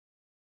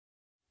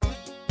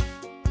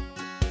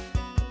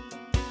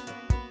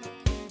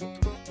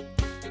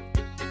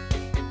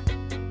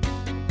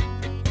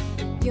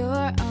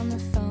You're on the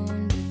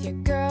phone with your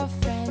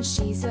girlfriend.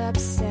 She's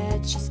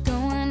upset. She's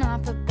going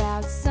off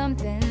about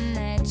something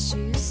that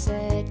you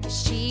said.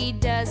 'Cause she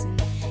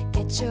doesn't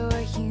get your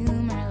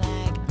humor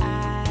like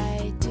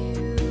I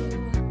do.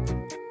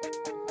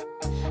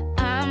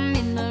 I'm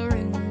in the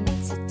room.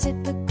 It's a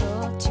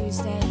typical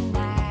Tuesday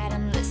night.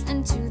 I'm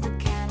listening to the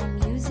kind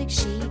of music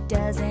she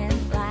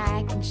doesn't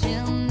like. And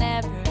she'll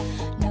never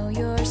know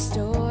your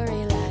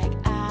story like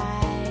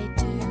I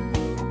do.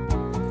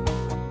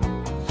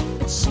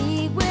 But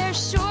she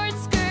wears short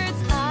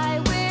skirts, I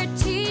wear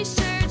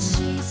t-shirts.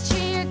 She's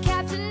cheer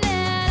captain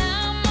and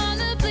I'm on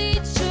the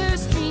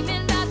bleachers,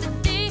 dreaming about the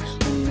day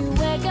when you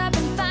wake up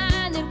and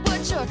find that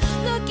what you're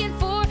looking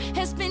for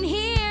has been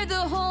here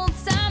the whole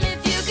time.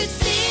 If you could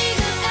see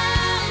that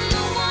I'm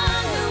the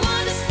one who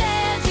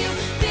understands you,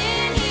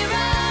 been here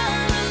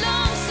all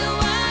along, so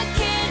why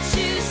can't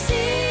you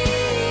see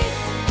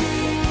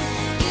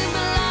you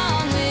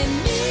belong with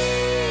me?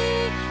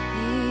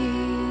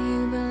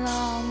 You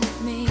belong with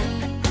me.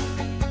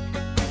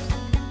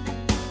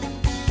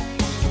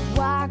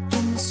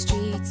 Walking the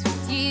streets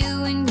with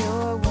you in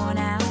your worn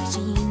out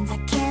jeans, I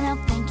can't help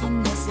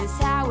thinking this is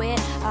how it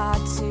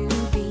ought to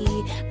be.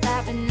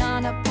 Laughing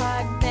on a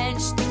park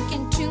bench,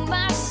 thinking to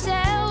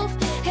myself,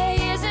 hey,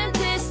 isn't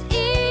this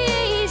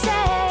easy?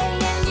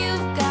 And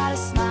you've got a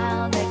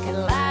smile that could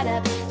light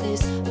up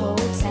this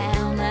whole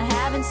town. I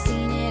haven't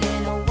seen it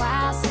in a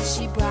while since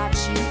she brought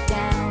you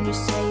down. You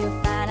say you're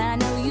fine, I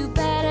know you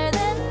better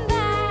than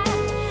that.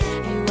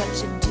 Hey, what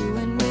you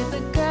doing with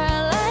a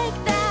girl like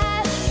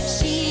that?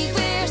 She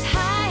wears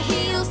high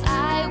heels,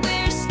 I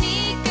wear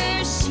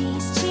sneakers.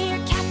 She's cheer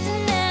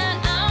captain and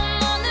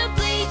I'm on the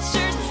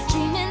bleachers,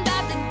 dreaming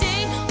about the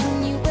day when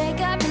you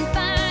wake up and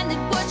find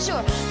that what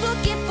you're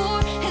looking for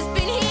has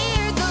been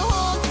here the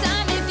whole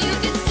time. If you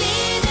could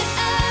see that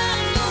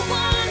I'm the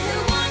one who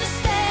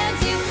understands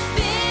you,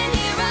 been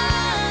here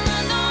all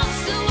along,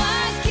 so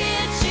why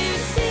can't you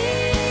see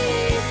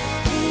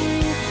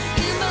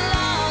you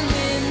belong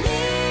with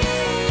me?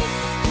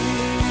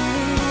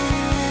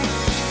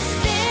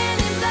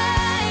 Standing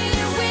by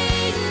you,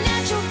 waiting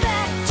at your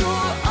back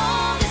door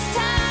all this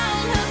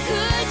time. How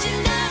could you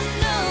not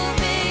know,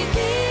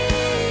 baby?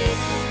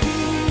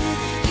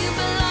 You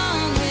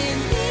belong with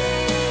me.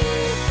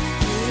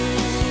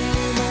 You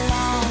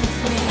belong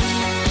with me.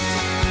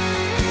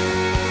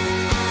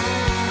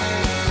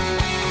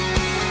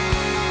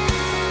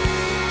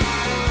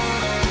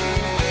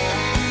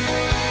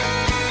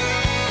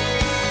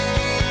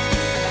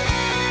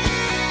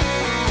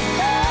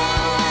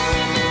 Oh, I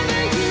remember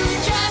you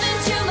driving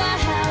to my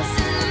house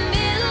in the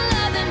middle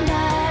of the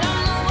night.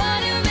 I'm the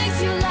one who makes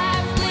you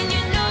laugh when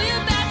you know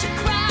you're about to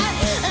cry.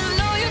 I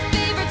know your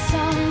favorite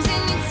songs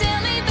and you tell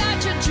me about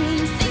your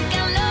dreams. Think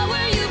I know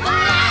where you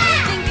belong.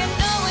 Think I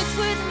know it's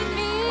with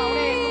me.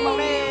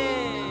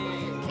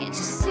 Can't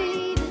you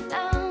see that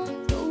I'm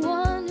the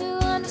one who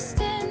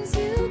understands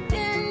you?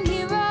 Been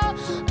here all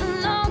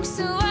along,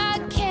 so why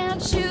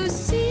can't you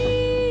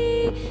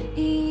see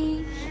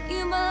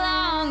you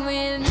belong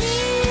with me?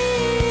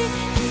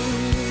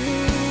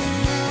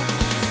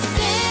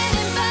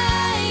 Standing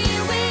by you,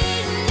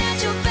 waiting at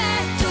your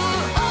back door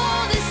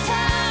all this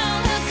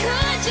time. How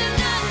could you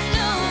not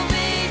know,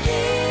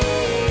 baby?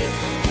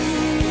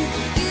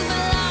 You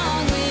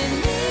belong with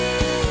me.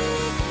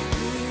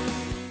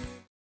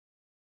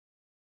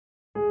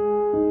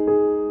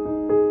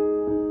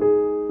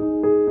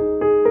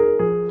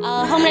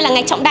 Hôm nay là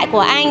ngày trọng đại của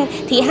anh,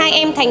 thì hai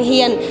em thành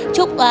hiền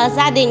chúc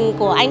gia đình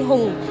của anh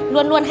Hùng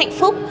luôn luôn hạnh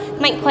phúc,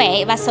 mạnh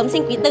khỏe và sớm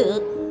sinh quý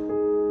tử.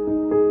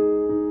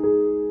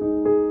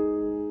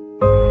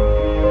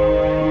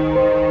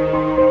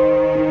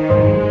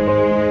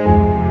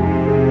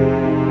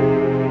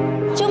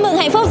 Chúc mừng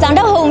hạnh phúc giám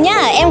đốc Hùng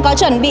nhá. Em có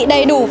chuẩn bị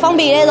đầy đủ phong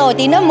bì đây rồi.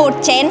 Tí nữa một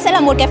chén sẽ là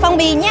một cái phong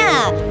bì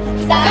nhá.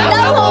 Giám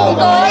đốc Hùng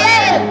cố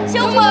lên.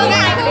 Chúc mừng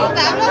hạnh phúc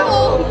giám đốc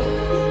Hùng.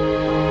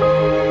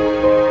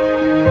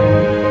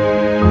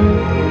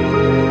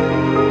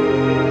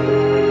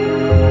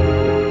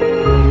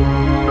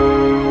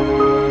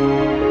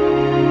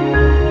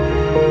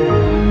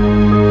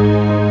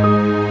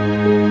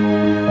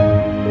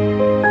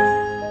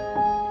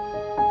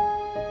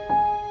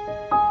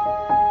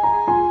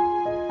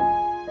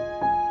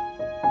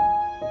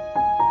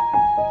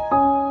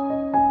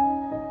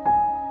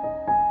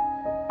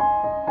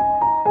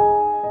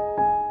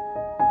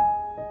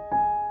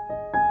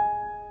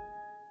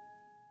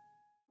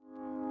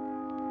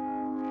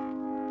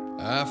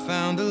 I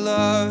found a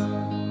love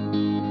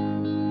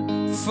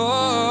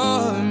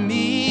for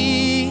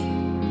me.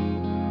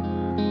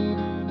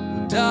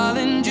 Well,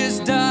 darling,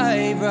 just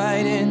dive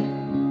right in,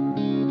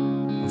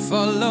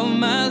 follow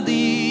my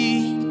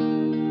lead.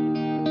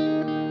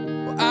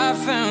 Well, I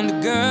found a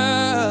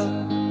girl,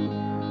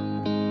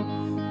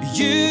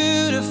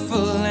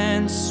 beautiful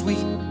and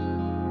sweet.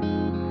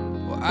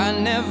 Well, I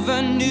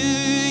never knew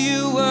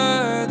you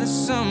were the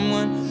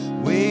someone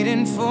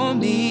waiting for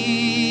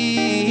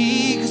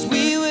me. 'Cause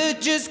we were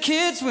just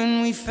kids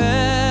when we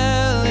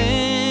fell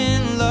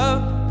in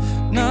love,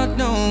 not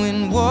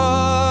knowing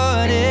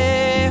what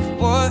if,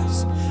 what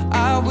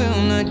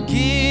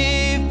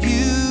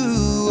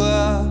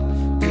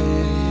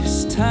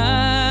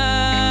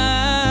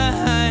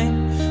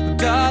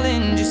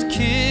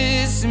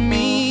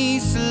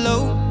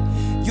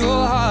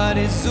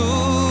is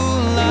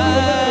all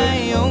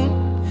I own,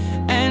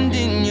 and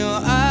in your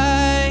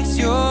eyes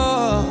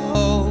you're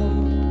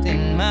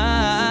holding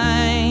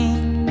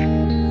mine.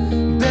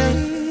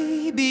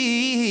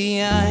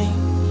 Baby,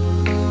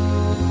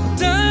 I'm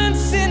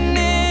dancing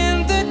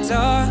in the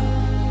dark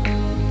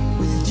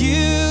with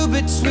you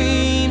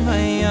between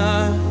my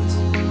arms,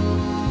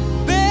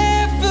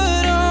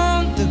 barefoot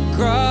on the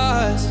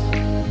grass,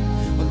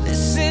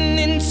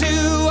 listening to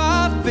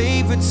our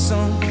favorite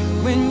song.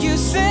 When you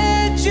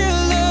said you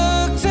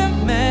looked a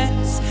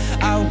mess,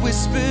 I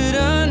whispered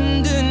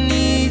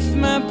underneath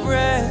my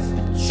breath,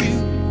 but you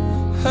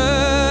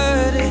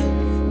heard it,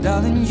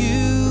 darling.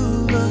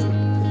 You look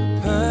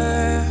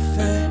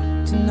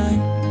perfect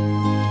tonight.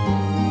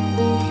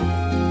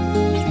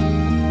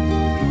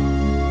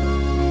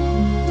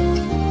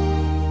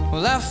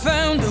 Well, I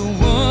found a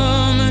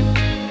woman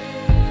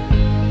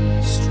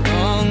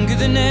stronger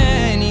than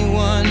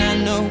anyone I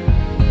know.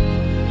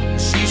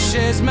 She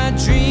shares my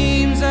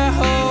dreams. I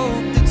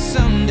hope that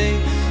someday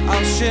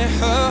I'll share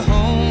her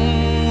home.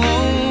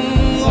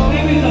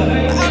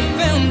 I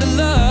found a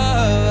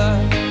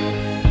love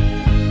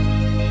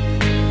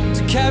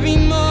to carry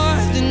more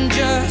than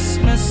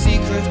just my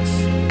secrets,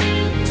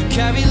 to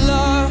carry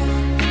love,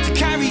 to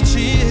carry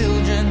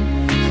children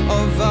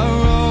of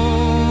our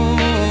own.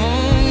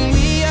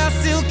 We are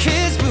still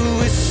kids, but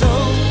we're so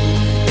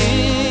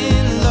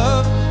in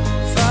love,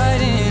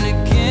 fighting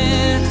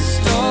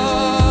against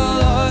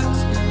all odds.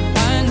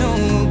 I know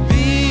we'll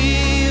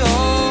be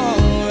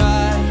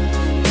alright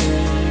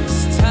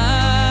this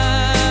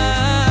time.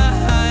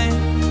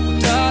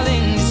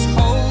 Darling, just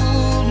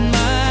hold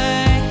my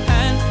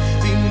hand,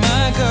 be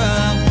my girl,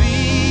 I'll be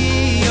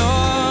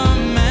your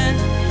man.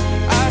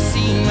 I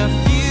see my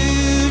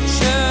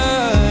future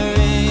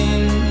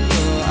in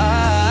your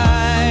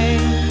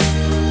eyes.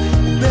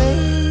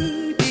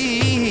 Baby,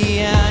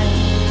 I'm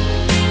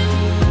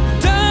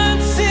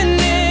dancing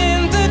in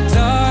the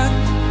dark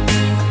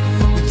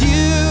with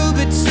you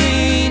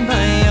between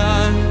my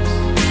arms,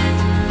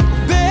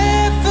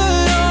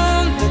 barefoot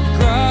on the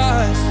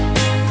grass,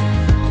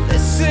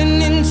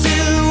 listening to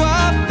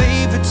our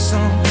favorite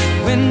song.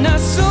 When I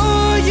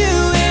saw you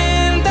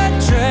in that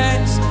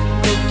dress,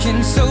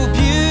 looking so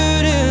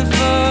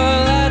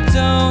beautiful, I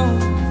don't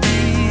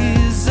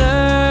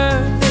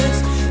deserve this,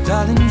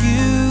 darling. You